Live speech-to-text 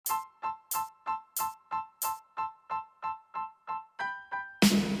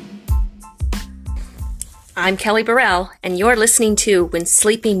I'm Kelly Burrell, and you're listening to When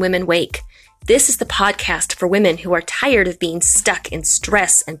Sleeping Women Wake. This is the podcast for women who are tired of being stuck in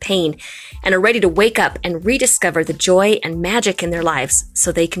stress and pain and are ready to wake up and rediscover the joy and magic in their lives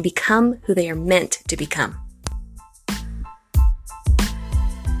so they can become who they are meant to become.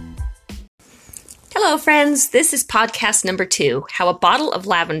 Hello, friends. This is podcast number 2, how a bottle of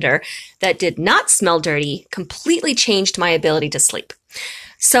lavender that did not smell dirty completely changed my ability to sleep.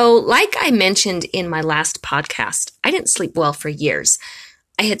 So, like I mentioned in my last podcast, I didn't sleep well for years.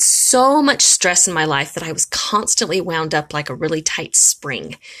 I had so much stress in my life that I was constantly wound up like a really tight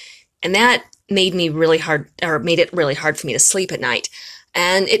spring. And that made it really hard for me to sleep at night.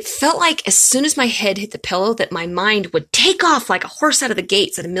 And it felt like as soon as my head hit the pillow that my mind would take off like a horse out of the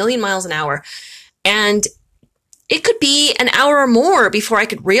gates at 1,000,000 miles an hour. And it could be an hour or more before I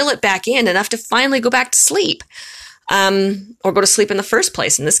could reel it back in enough to finally go back to sleep. Or go to sleep in the first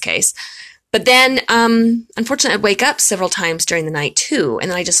place in this case. But then, unfortunately, I'd wake up several times during the night too,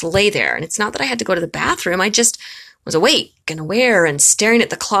 and then I just lay there. And it's not that I had to go to the bathroom. I just was awake and aware and staring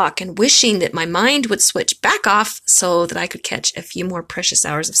at the clock and wishing that my mind would switch back off so that I could catch a few more precious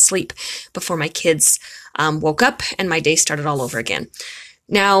hours of sleep before my kids woke up and my day started all over again.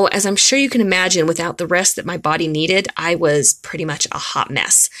 Now, as I'm sure you can imagine, without the rest that my body needed, I was pretty much a hot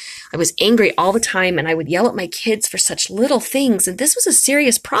mess. I was angry all the time, and I would yell at my kids for such little things. And this was a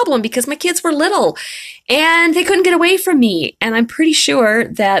serious problem because my kids were little, and they couldn't get away from me. And I'm pretty sure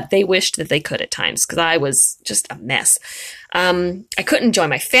that they wished that they could at times because I was just a mess. I couldn't enjoy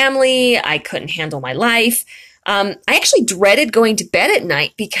my family. I couldn't handle my life. I actually dreaded going to bed at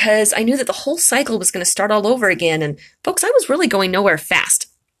night because I knew that the whole cycle was going to start all over again. And folks, I was really going nowhere fast.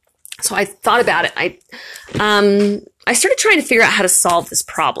 So I thought about it. I started trying to figure out how to solve this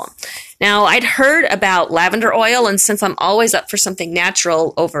problem. Now, I'd heard about lavender oil, and since I'm always up for something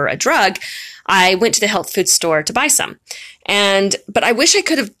natural over a drug, I went to the health food store to buy some. But I wish I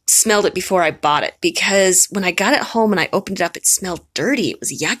could have smelled it before I bought it, because when I got it home and I opened it up, it smelled dirty. It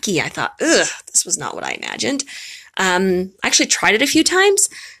was yucky. I thought, this was not what I imagined. I actually tried it a few times,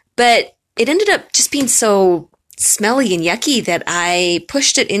 but it ended up just being so smelly and yucky that I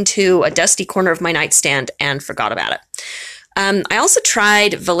pushed it into a dusty corner of my nightstand and forgot about it. I also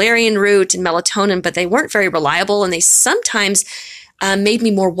tried valerian root and melatonin, but they weren't very reliable, and they sometimes made me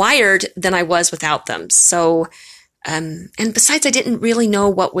more wired than I was without them. So, and besides, I didn't really know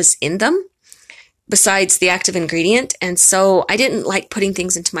what was in them besides the active ingredient. And so I didn't like putting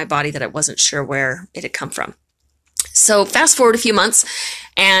things into my body that I wasn't sure where it had come from. So fast forward a few months,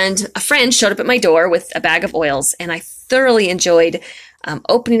 and a friend showed up at my door with a bag of oils, and I thoroughly enjoyed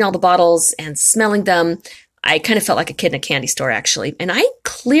opening all the bottles and smelling them. I kind of felt like a kid in a candy store, actually. And I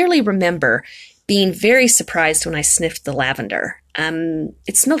clearly remember being very surprised when I sniffed the lavender.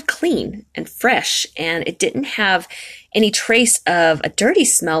 It smelled clean and fresh, and it didn't have any trace of a dirty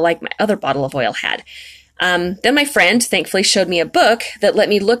smell like my other bottle of oil had. Then my friend thankfully showed me a book that let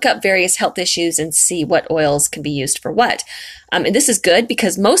me look up various health issues and see what oils can be used for what. And this is good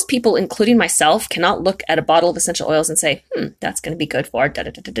because most people, including myself, cannot look at a bottle of essential oils and say, that's going to be good for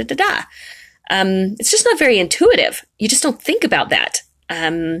da-da-da-da-da-da. It's just not very intuitive. You just don't think about that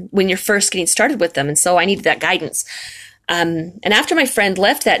when you're first getting started with them. And so I needed that guidance. And after my friend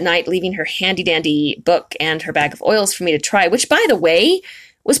left that night, leaving her handy-dandy book and her bag of oils for me to try, which, by the way,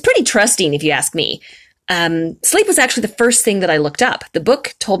 was pretty trusting if you ask me, sleep was actually the first thing that I looked up. The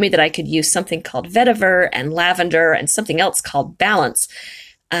book told me that I could use something called vetiver and lavender and something else called balance.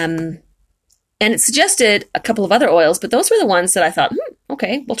 And it suggested a couple of other oils, but those were the ones that I thought,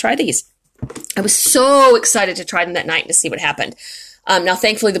 okay, we'll try these. I was so excited to try them that night and to see what happened. Now,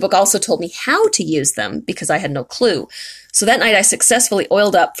 thankfully, the book also told me how to use them because I had no clue. So that night I successfully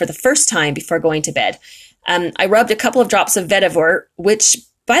oiled up for the first time before going to bed. I rubbed a couple of drops of vetiver, which,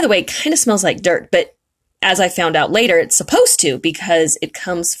 by the way, kind of smells like dirt, but as I found out later, it's supposed to because it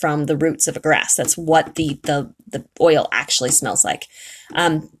comes from the roots of a grass. That's what the oil actually smells like.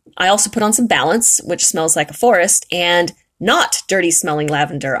 I also put on some balance, which smells like a forest, and not dirty smelling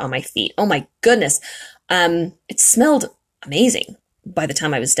lavender on my feet. Oh my goodness. It smelled amazing by the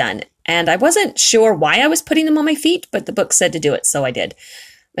time I was done. And I wasn't sure why I was putting them on my feet, but the book said to do it, so I did.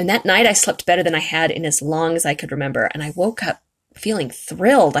 And that night I slept better than I had in as long as I could remember. And I woke up feeling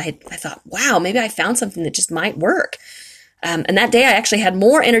thrilled. I thought, wow, maybe I found something that just might work. And that day I actually had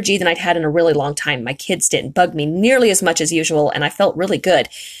more energy than I'd had in a really long time. My kids didn't bug me nearly as much as usual, and I felt really good.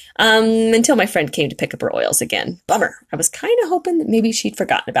 Until my friend came to pick up her oils again. Bummer. I was kind of hoping that maybe she'd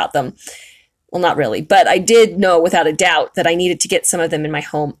forgotten about them. Well, not really, but I did know without a doubt that I needed to get some of them in my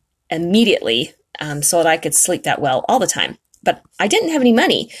home immediately so that I could sleep that well all the time. But I didn't have any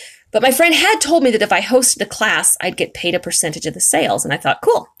money. But my friend had told me that if I hosted a class, I'd get paid a percentage of the sales. And I thought,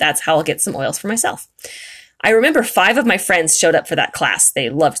 cool, that's how I'll get some oils for myself. I remember 5 of my friends showed up for that class. They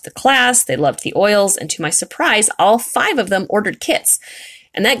loved the class, they loved the oils, and to my surprise, all 5 of them ordered kits.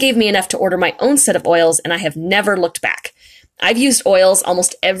 And that gave me enough to order my own set of oils, and I have never looked back. I've used oils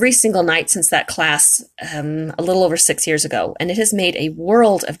almost every single night since that class a little over 6 years ago, and it has made a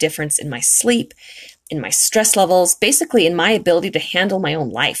world of difference in my sleep, in my stress levels, basically in my ability to handle my own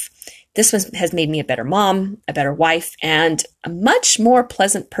life. This has made me a better mom, a better wife, and a much more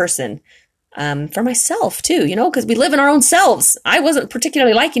pleasant person for myself too, because we live in our own selves. I wasn't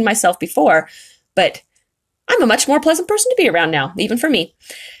particularly liking myself before, but I'm a much more pleasant person to be around now, even for me.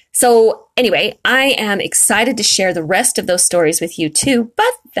 So anyway, I am excited to share the rest of those stories with you too,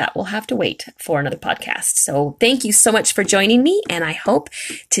 but that will have to wait for another podcast. So thank you so much for joining me, and I hope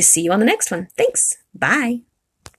to see you on the next one. Thanks. Bye.